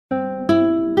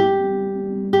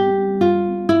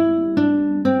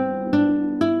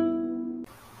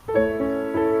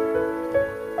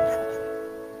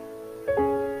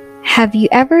Have you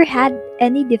ever had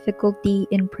any difficulty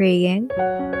in praying,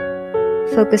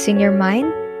 focusing your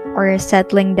mind, or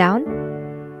settling down?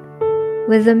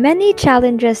 With the many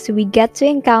challenges we get to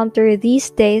encounter these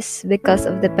days because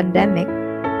of the pandemic,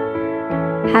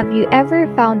 have you ever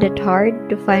found it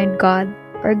hard to find God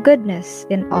or goodness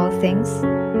in all things?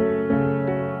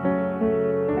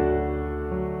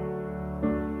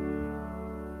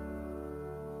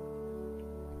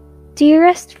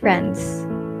 Dearest friends,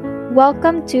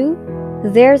 welcome to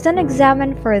There's an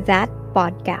Examen for That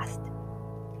podcast.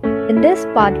 In this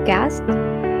podcast,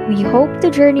 we hope to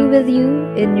journey with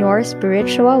you in your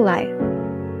spiritual life.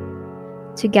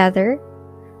 Together,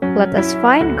 let us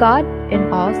find God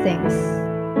in all things.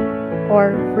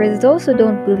 Or for those who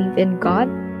don't believe in God,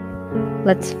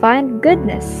 let's find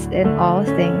goodness in all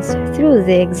things through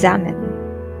the examen.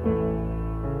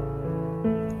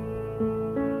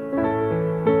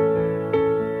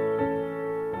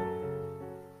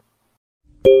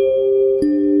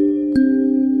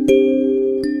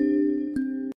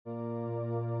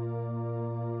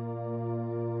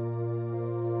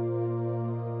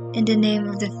 In the name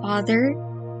of the Father,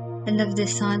 and of the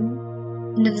Son,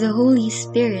 and of the Holy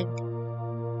Spirit.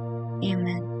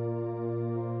 Amen.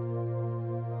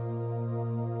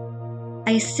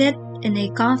 I sit in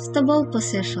a comfortable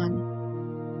position.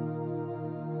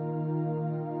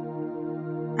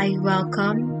 I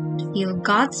welcome to feel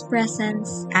God's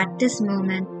presence at this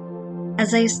moment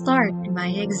as I start my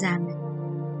examen.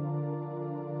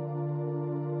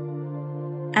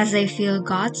 As I feel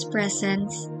God's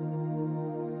presence,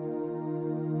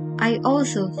 I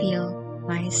also feel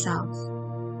myself.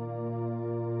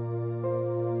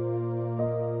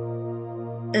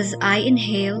 As I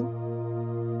inhale,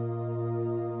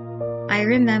 I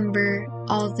remember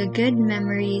all the good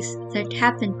memories that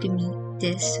happened to me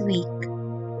this week.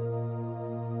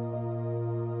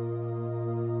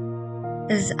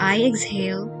 As I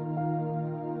exhale,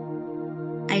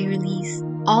 I release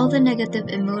all the negative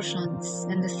emotions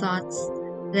and the thoughts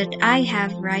that I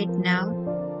have right now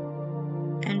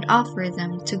and offer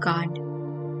them to God.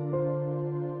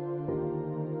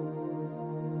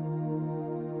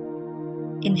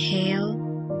 Inhale,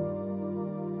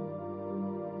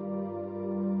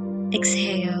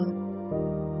 exhale,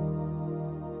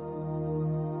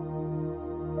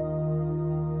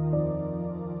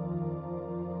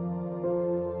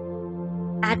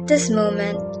 at this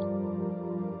moment,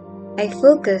 I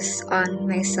focus on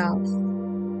myself.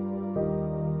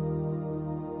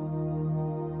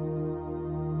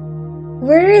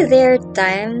 Were there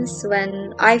times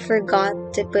when I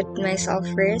forgot to put myself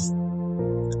first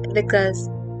because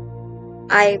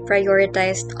I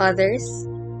prioritized others?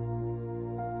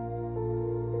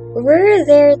 Were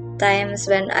there times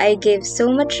when I gave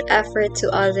so much effort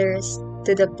to others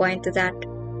to the point that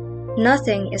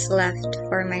nothing is left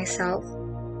for myself?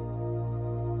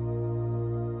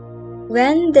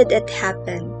 When did it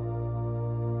happen?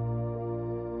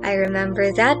 I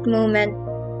remember that moment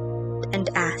and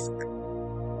ask,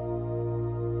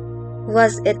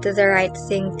 was it the right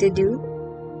thing to do?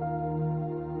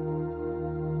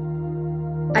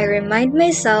 I remind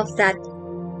myself that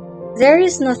there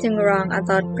is nothing wrong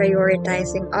about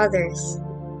prioritizing others,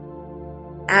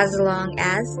 as long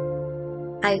as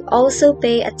I also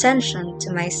pay attention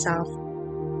to myself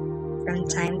from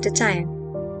time to time.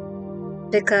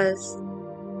 Because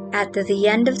at the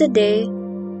end of the day,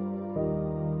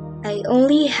 I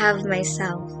only have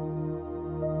myself,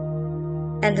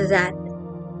 and that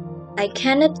I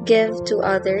cannot give to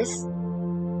others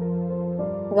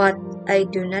what I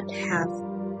do not have.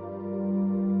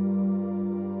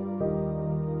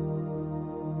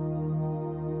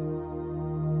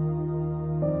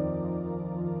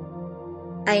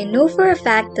 I know for a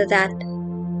fact that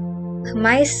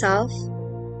myself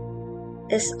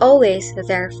is always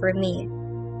there for me.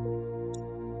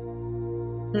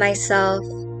 Myself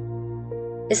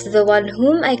is the one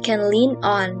whom I can lean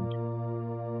on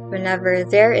whenever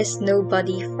there is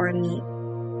nobody for me.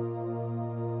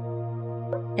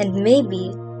 And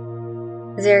maybe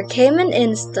there came an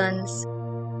instance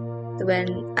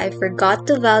when I forgot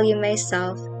to value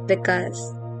myself because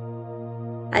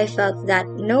I felt that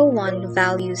no one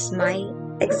values my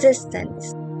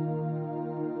existence.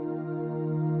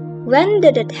 When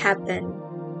did it happen?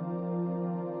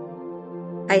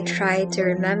 I try to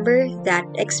remember that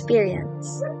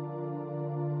experience.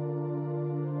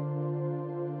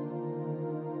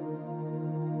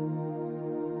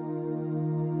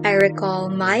 I recall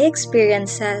my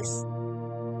experiences,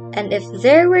 and if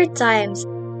there were times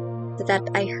that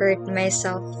I hurt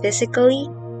myself physically,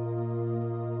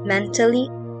 mentally,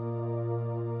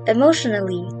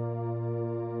 emotionally,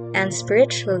 and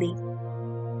spiritually,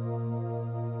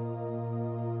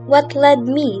 what led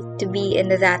me to be in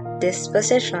that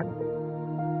disposition.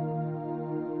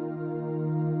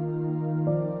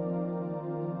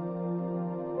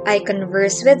 I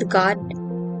converse with God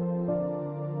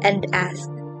and ask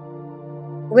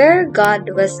where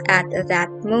God was at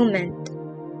that moment.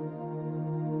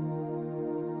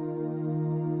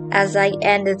 As I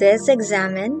end this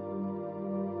examen,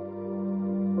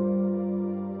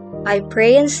 I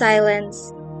pray in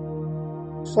silence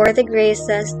for the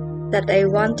graces that I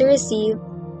want to receive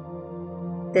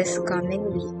this coming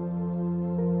week.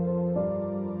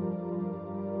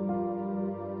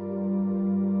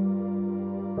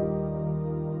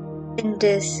 In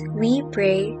this we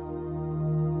pray,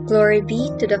 glory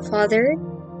be to the Father,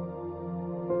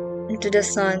 and to the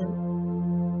Son,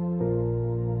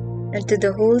 and to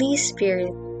the Holy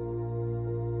Spirit,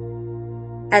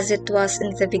 as it was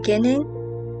in the beginning,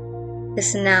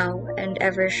 is now, and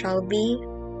ever shall be,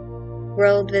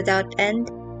 world without end.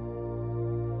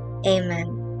 Amen.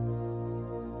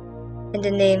 In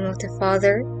the name of the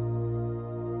Father,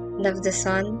 and of the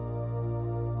Son,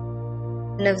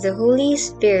 and of the Holy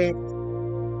Spirit.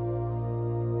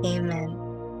 Amen.